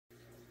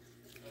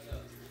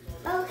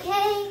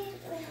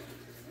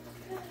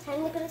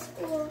go to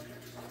school.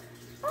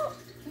 Oh,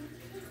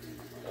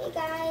 hey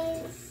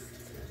guys.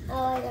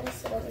 Oh, I gotta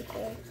sit over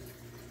here.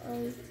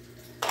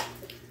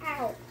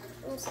 Ow.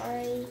 I'm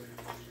sorry.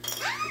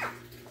 Ah!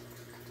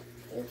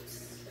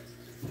 Oops.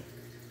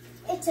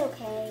 It's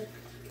okay.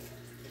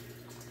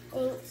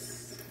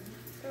 Thanks.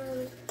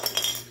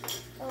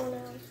 Oh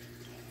no.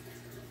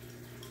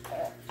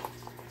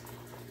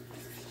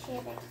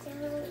 Share that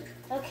down.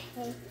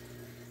 Okay.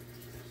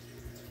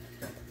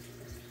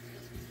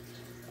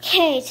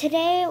 Okay,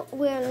 today what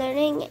we're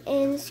learning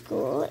in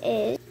school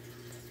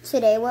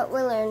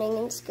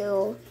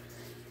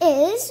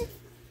is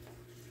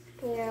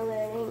we are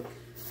learning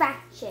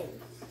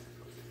fractions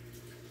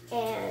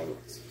and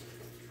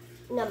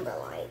number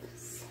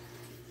lines.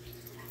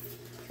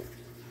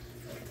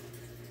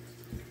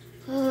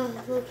 Oh,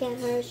 look at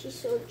her, she's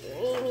so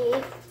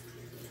dreamy.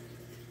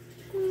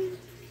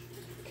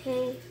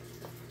 Okay,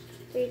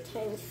 3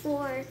 times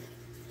 4.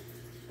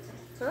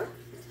 Huh?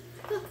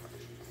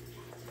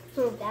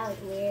 Oh, that was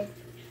weird.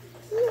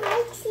 He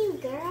likes you,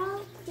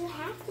 girl. You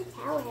have to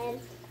tell him.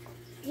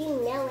 You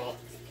know it.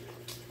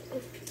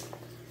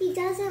 He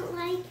doesn't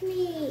like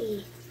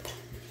me.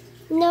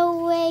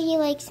 No way he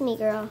likes me,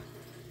 girl.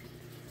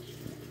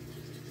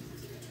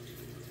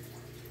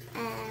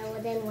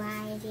 Well then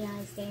why is he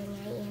always staring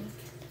at you?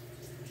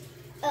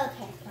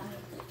 Okay,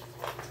 fine.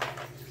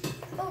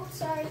 Oh,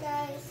 sorry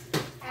guys.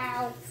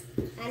 Ow.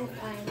 I'm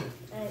fine.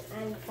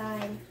 I'm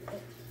fine.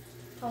 It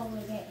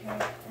totally get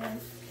hurt.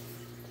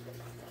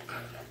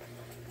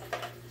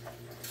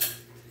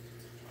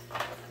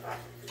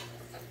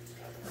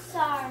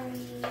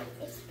 Sorry,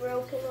 it's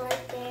broken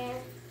right there.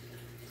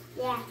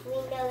 Yeah, we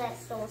know that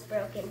stool's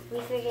broken. We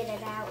figured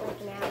it out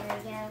like an hour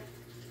ago.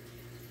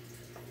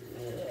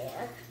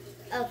 Yeah.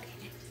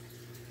 Okay.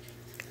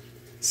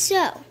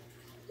 So,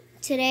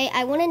 today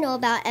I want to know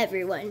about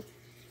everyone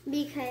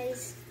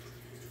because,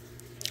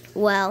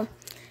 well,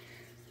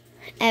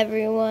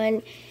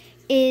 everyone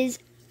is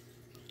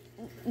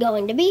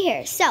going to be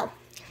here. So,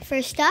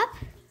 first up,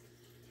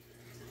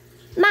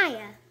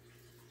 Maya.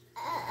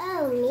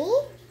 Oh, me?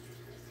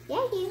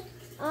 Yeah, you.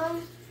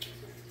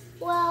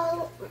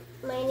 Well,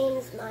 my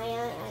name's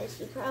Maya, as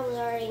you probably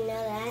already know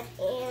that,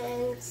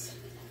 and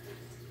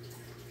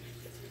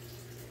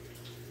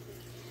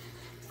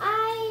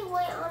I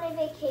went on a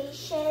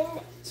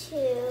vacation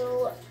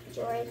to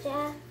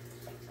Georgia,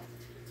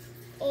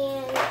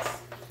 and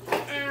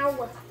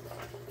ow,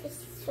 this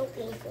is so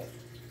painful.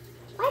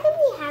 Why do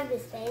we have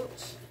this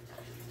bench?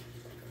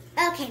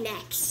 Okay,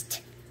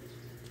 next.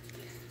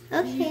 Okay.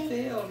 How do you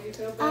feel? Do you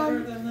feel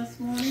better than this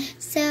morning?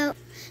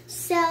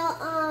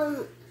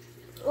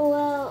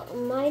 Well,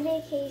 my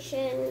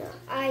vacation,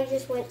 I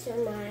just went to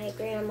my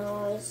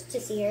grandma's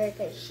to see her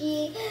because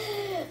she,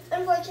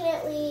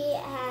 unfortunately,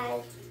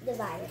 has the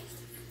virus.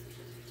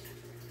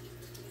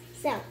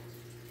 So,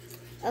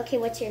 okay,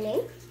 what's your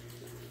name?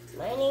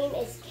 My name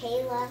is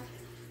Kayla.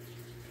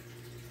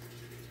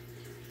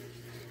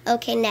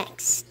 Okay,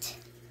 next.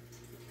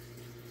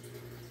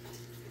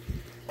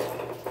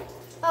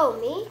 Oh,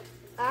 me?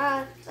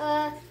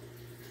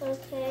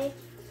 Okay.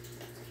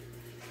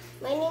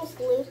 My name's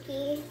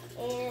Lukey,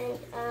 and,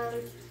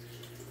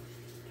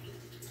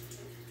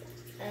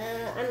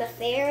 I'm a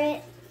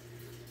ferret.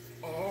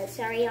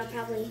 Sorry, y'all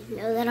probably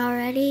know that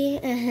already.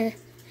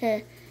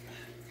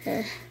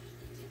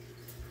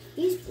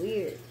 He's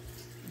weird.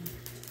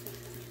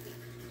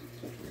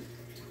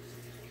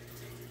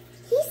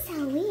 He's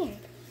so weird.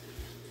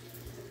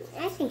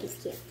 I think he's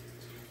cute.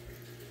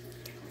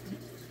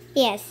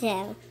 Yeah,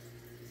 so.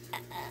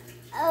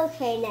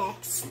 Okay,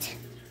 next.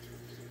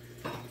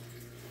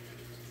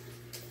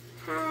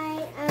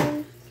 Hi,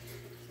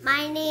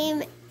 my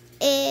name's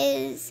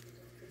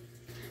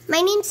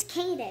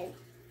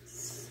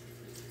Cadence.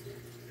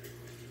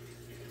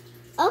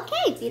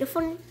 Okay,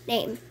 beautiful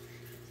name.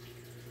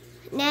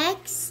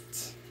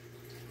 Next,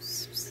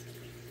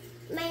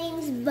 my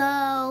name's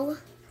Bo.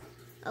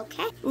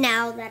 Okay,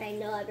 now that I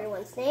know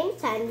everyone's name,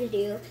 time to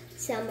do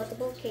some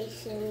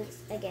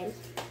multiplications again.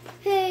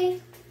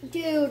 Hey,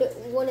 dude,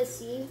 wanna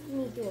see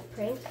me do a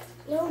prank?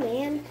 No,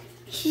 man.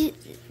 She's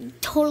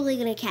totally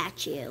gonna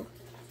catch you.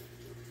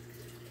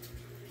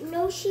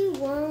 No, she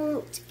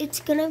won't. It's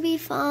gonna be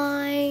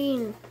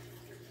fine.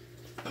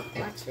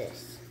 Watch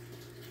this.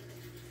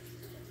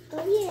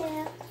 Oh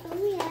yeah,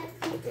 oh yeah.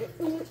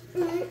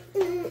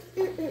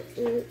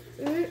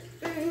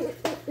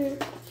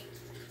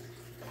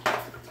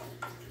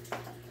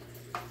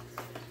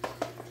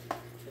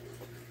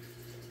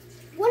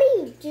 What are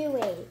you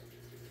doing?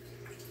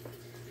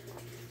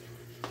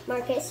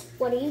 Marcus,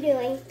 what are you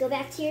doing? Go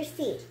back to your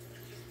seat.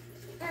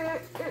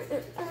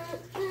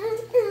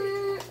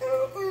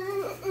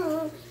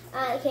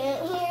 I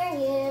can't hear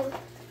you.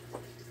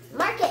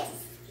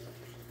 Marcus,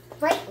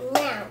 right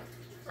now,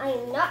 I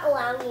am not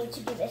allowing you to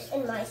do this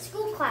in my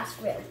school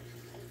classroom.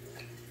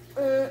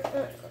 I'm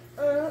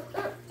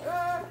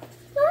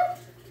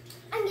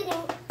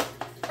getting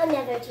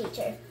another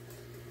teacher.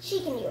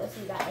 She can deal with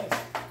you guys.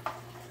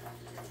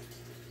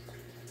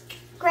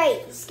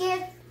 Great, you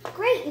scared?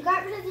 Great, you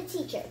got rid of the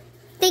teacher.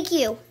 Thank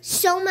you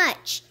so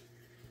much,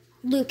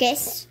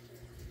 Lucas.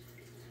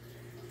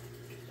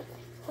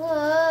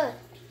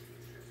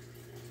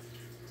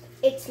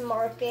 It's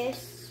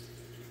Marcus.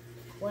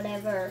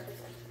 Whatever.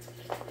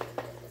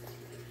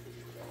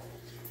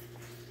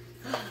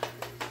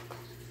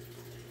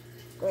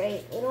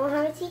 Great, we don't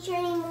have a teacher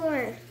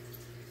anymore.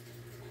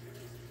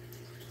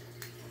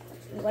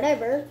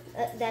 Whatever,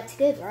 that's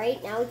good,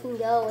 right? Now we can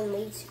go and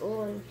leave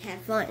school and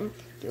have fun,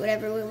 do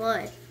whatever we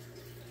want.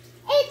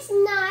 It's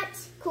not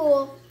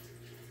cool.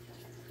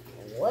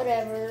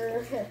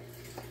 Whatever,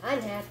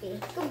 I'm happy.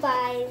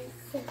 Goodbye.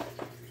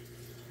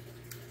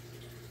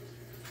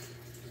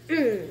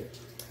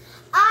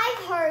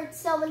 I've heard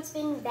someone's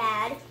been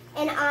bad,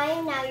 and I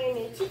am now your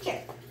new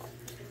teacher.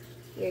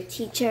 Your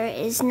teacher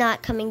is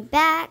not coming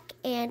back,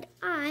 and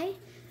I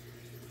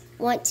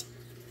want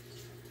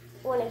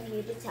one of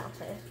you to tell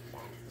her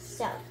that.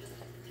 So,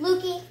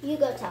 Lukey, you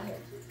go tell her.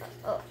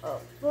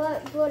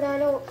 But I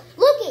don't.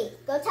 Lukey,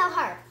 go tell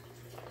her.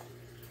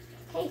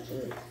 Okay,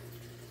 geez.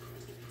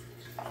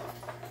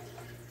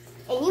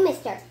 And you,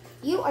 mister,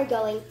 you are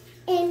going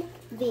in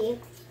the...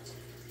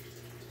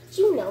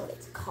 You know what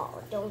it's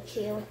called, don't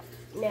you?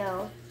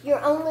 No,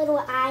 your own little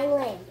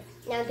island.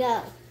 Now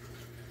go.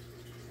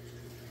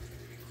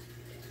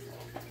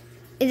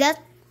 Is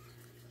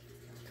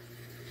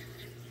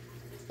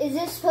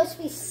this supposed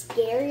to be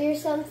scary or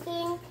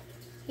something?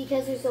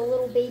 Because there's a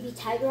little baby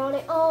tiger on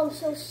it. Oh, I'm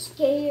so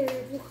scared.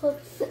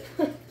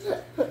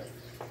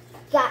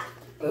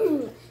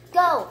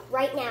 Go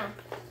right now,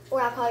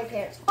 or I'll call your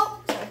parents. Oh,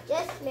 sorry.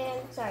 Yes, ma'am.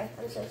 Sorry.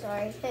 I'm so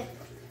sorry.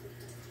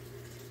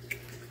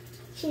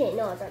 She didn't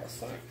know I brought a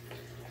snack.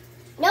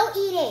 No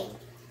eating.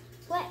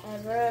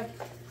 Whatever.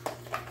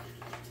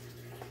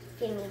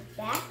 Give me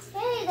that.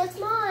 Hey, that's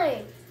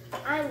mine.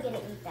 I'm gonna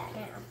eat that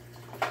now.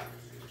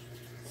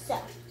 So,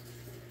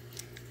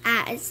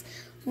 as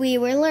we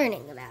were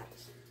learning about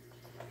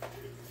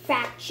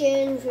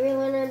fractions, we were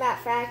learning about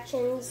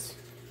fractions.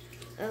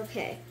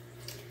 Okay.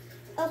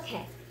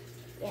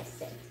 Yes,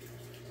 sir.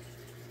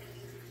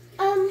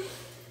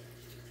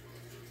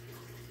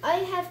 I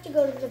have to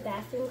go to the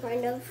bathroom,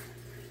 kind of.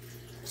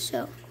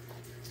 So,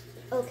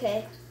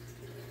 okay.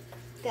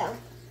 Go.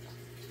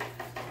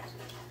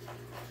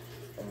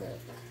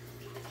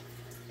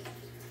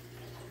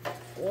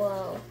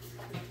 Whoa.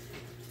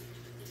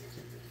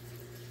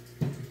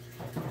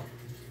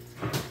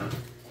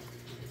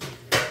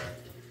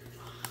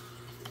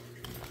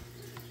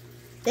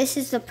 This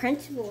is the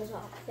principal's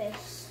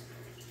office.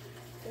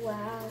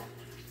 Wow.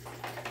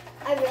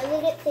 I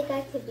really didn't think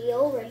I could be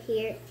over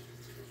here.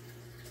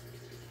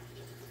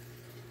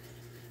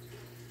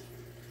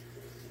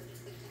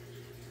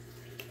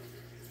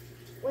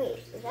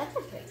 Wait, is that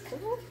the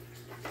principal?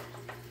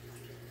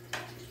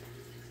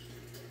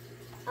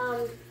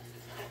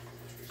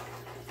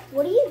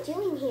 What are you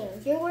doing here?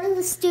 You're one of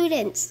the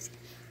students.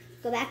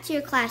 Go back to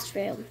your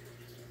classroom.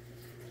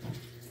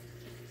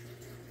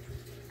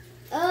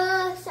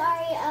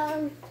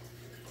 Sorry,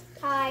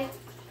 Kai.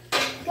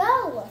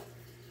 Go!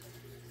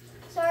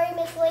 Sorry,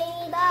 Miss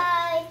Lainey,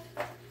 bye.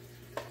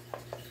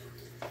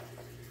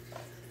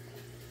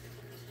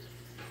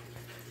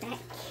 That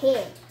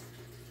kid.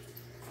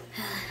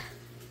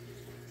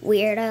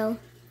 Weirdo.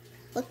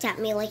 Looked at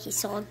me like he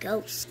saw a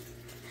ghost.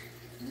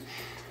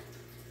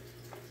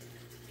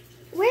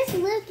 Where's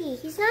Lukey?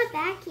 He's not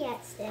back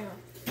yet still.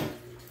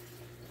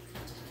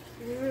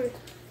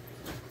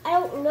 I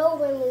don't know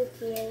where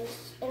Lukey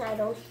is, and I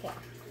don't care.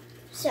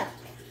 So,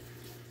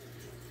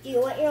 do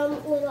you want your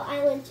own little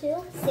island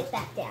too? Sit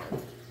back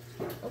down.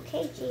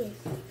 Okay, geez.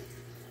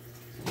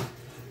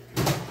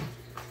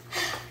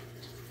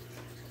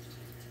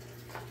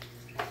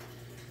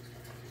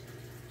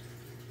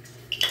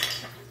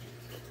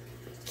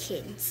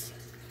 Kids.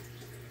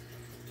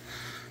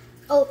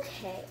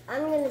 Okay,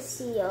 I'm gonna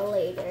see y'all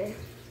later.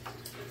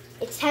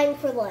 It's time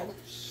for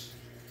lunch.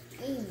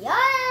 Yes!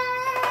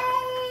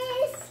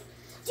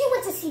 Do you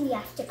want to see me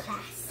after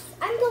class?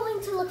 I'm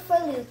going to look for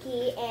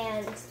Lukey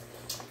and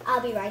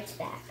I'll be right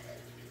back.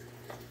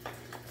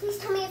 Please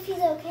tell me if he's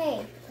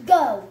okay.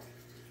 Go!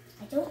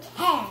 I don't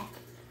care.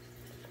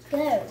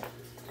 Go.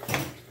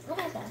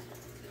 Whatever.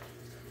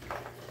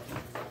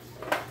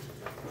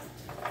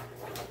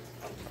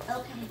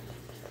 Okay.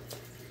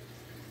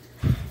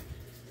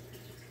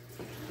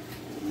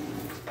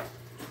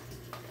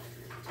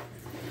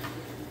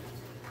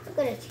 I'm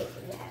gonna take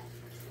a nap.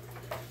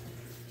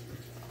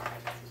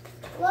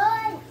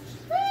 Lunch!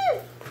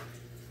 Woo!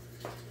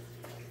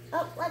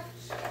 Oh, lunch.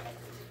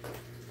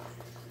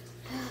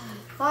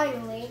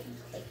 Finally,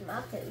 take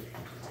my food.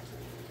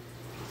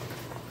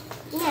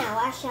 Now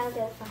I shall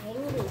go find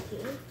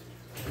Lukey.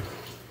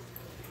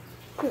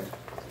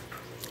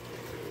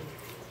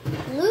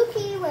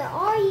 Lukey, where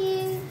are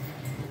you?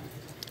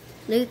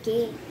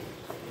 Lukey.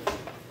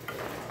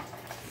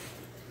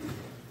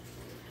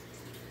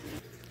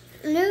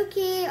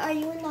 Lukey, are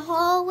you in the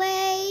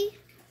hallway?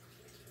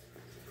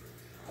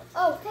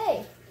 Oh,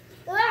 hey.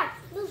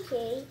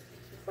 Lukey,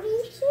 what are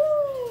you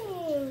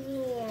doing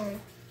here?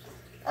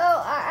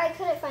 Oh, I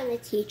couldn't find the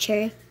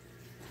teacher.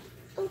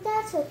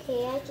 That's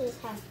okay. I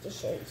just have to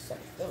show you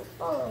something.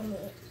 Follow me.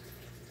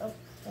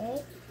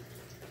 Okay.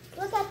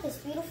 Look at this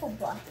beautiful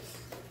bus.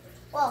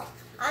 Well,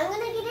 I'm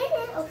going to get in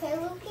it. Okay,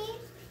 Lukey?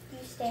 You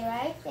stay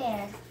right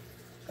there.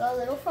 Go a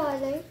little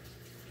farther.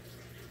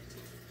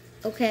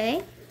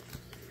 Okay.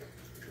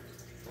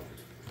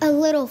 A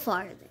little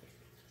farther.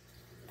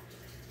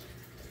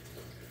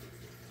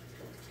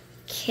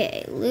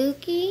 Okay,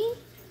 Lukey.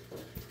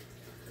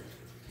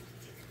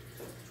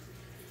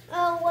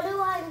 Oh, what do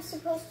I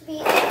supposed to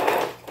be?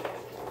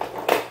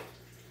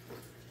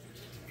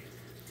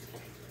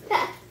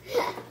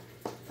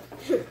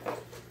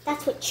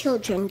 That's what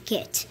children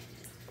get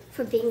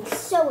for being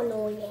so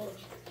annoying.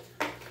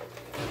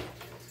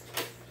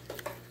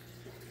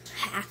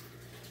 Ha.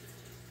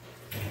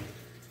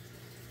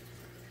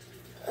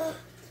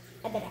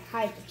 I better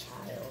hide the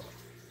child.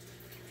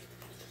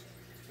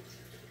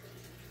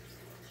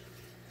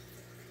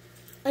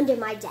 Under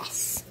my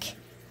desk.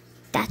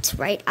 That's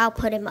right, I'll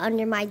put him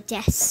under my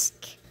desk.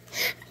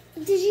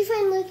 Did you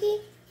find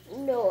Lukey?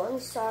 No, I'm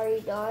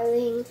sorry,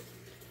 darling.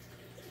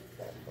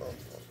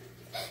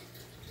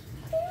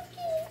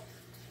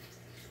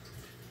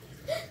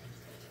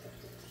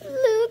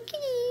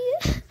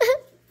 Lukey.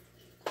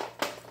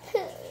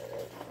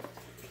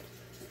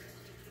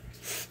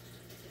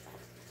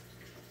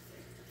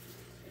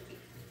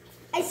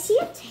 I see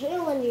a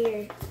tail under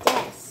your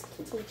desk,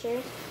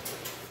 teacher.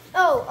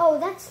 Oh,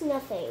 that's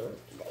nothing.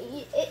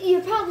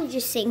 You're probably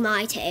just seeing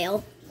my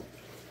tail.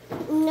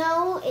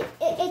 No, it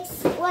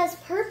was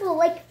purple,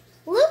 like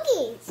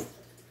Lukey's.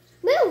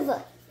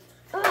 Move.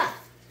 Ah.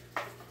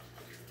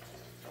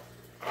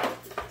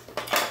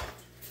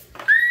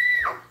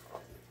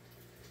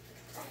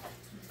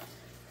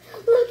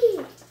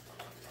 Lukey.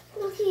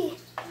 Lukey.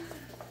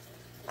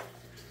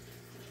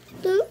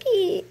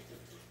 Lukey.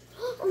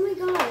 Oh my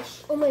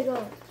gosh. Oh my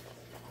god.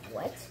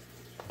 What?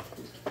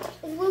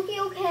 Is Lukey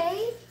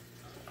okay?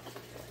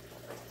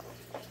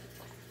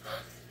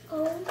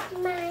 Oh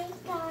my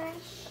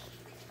gosh.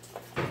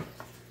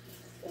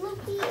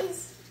 Lukey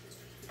is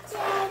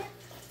dead.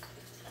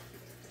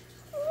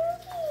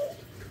 Lukey.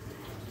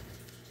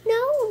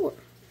 No.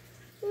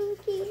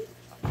 Lukey.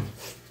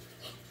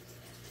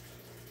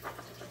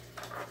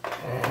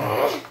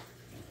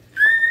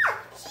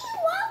 She's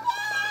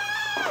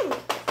walking!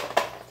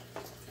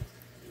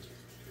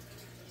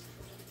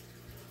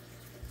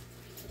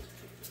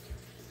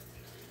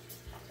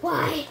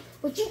 Why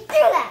would you do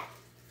that?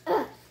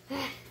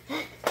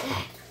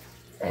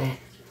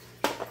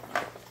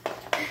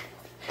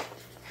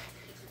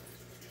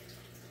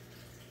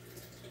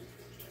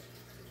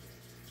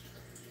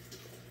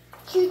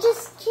 You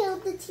just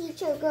killed the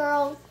teacher,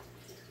 girl.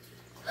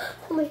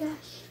 Oh my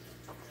gosh.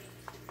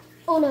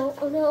 Oh no,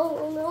 oh no,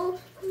 oh no,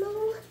 oh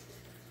no.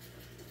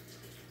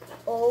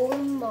 Oh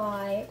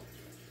my.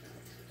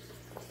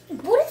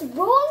 What is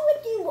wrong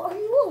with you? Are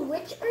you a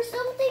witch or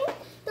something?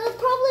 That was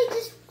probably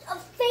just a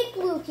fake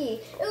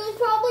Lukey. It was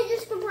probably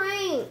just a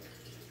prank.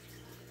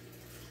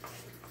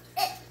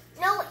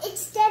 No,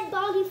 it's dead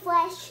body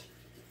flesh.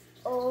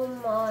 Oh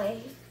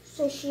my.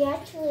 So she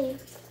actually...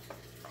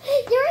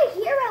 You're a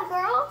hero,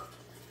 girl.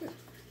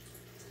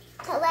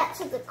 Tell that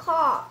to the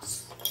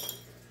cops.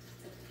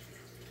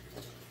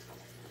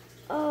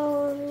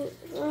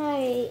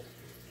 Right.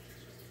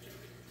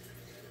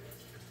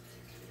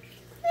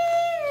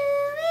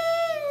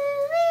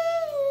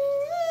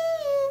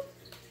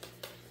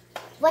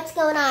 What's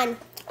going on?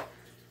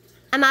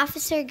 I'm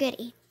Officer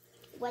Goody.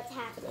 What's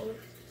happening?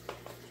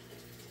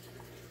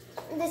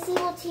 This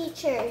evil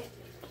teacher.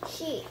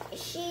 She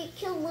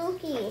killed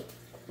Lukey.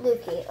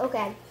 Lukey,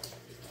 okay.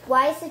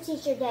 Why is the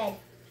teacher dead?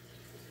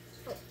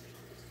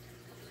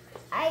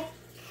 I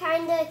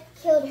kinda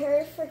killed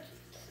her for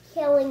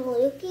killing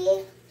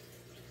Lukey.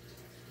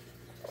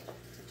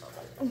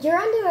 You're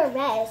under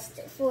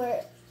arrest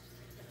for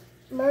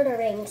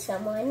murdering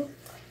someone.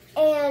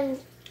 And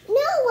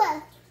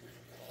no!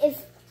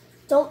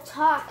 Don't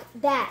talk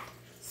back.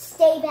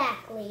 Stay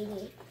back,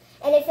 lady.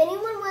 And if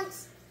anyone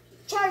wants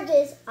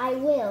charges, I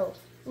will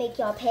make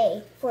y'all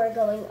pay for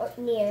going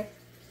near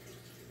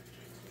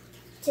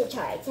to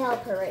try to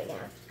help her right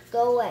now.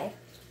 Go away.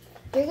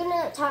 You're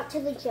gonna talk to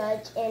the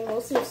judge and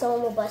we'll see if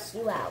someone will bust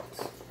you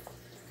out.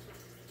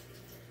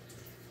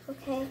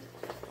 Okay?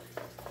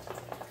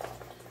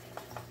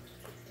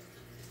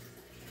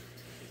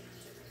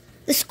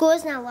 The school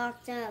is now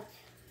locked up.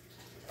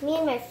 Me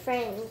and my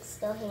friend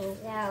still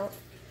hangs out.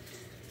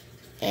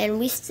 And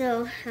we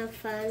still have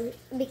fun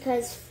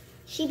because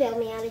she bailed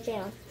me out of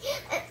jail.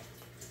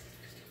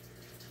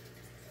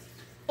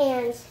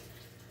 And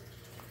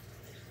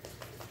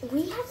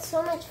we have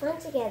so much fun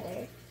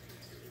together.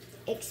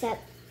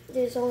 Except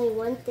there's only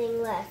one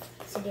thing left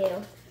to do.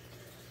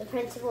 The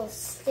principal is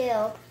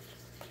still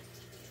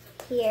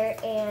here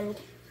and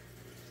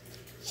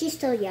she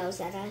still yells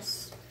at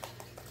us.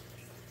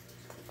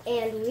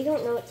 And we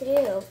don't know what to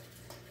do.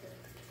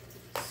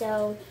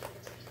 So,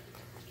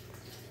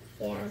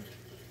 yeah.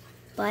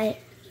 But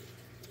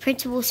the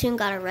principal soon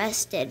got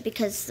arrested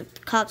because the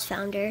cops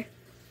found her.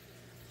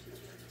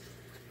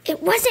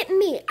 It wasn't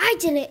me. I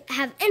didn't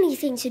have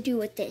anything to do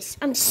with this.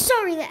 I'm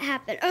sorry that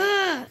happened.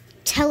 Ugh.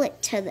 Tell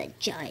it to the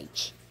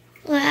judge.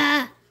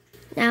 Ugh.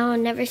 Now I'll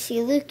never see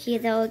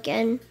Lukey, though,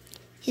 again.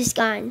 He's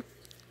gone.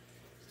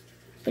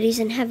 But he's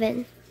in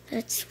heaven.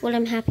 That's what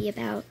I'm happy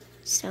about.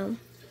 So,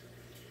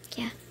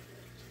 yeah.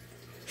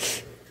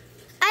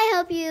 I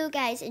hope you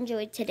guys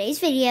enjoyed today's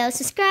video.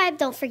 Subscribe.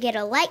 Don't forget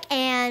to like.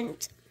 And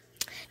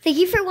thank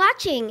you for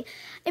watching.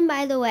 And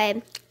by the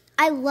way,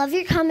 I love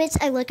your comments.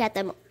 I look at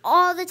them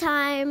all the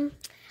time.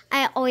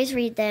 I always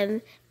read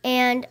them.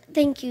 And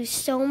thank you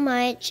so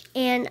much.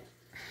 And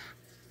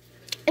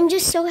I'm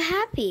just so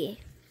happy.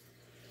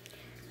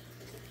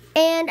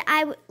 And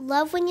I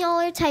love when y'all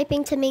are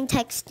typing to me,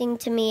 texting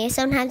to me.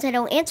 Sometimes I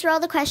don't answer all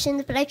the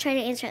questions, but I try to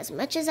answer as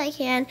much as I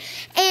can.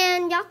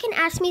 And y'all can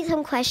ask me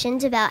some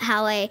questions about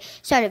how I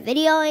started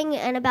videoing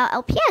and about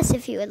LPS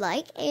if you would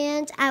like.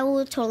 And I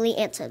will totally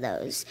answer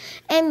those.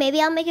 And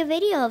maybe I'll make a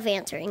video of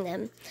answering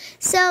them.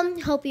 So,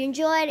 hope you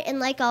enjoyed. And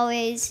like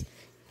always,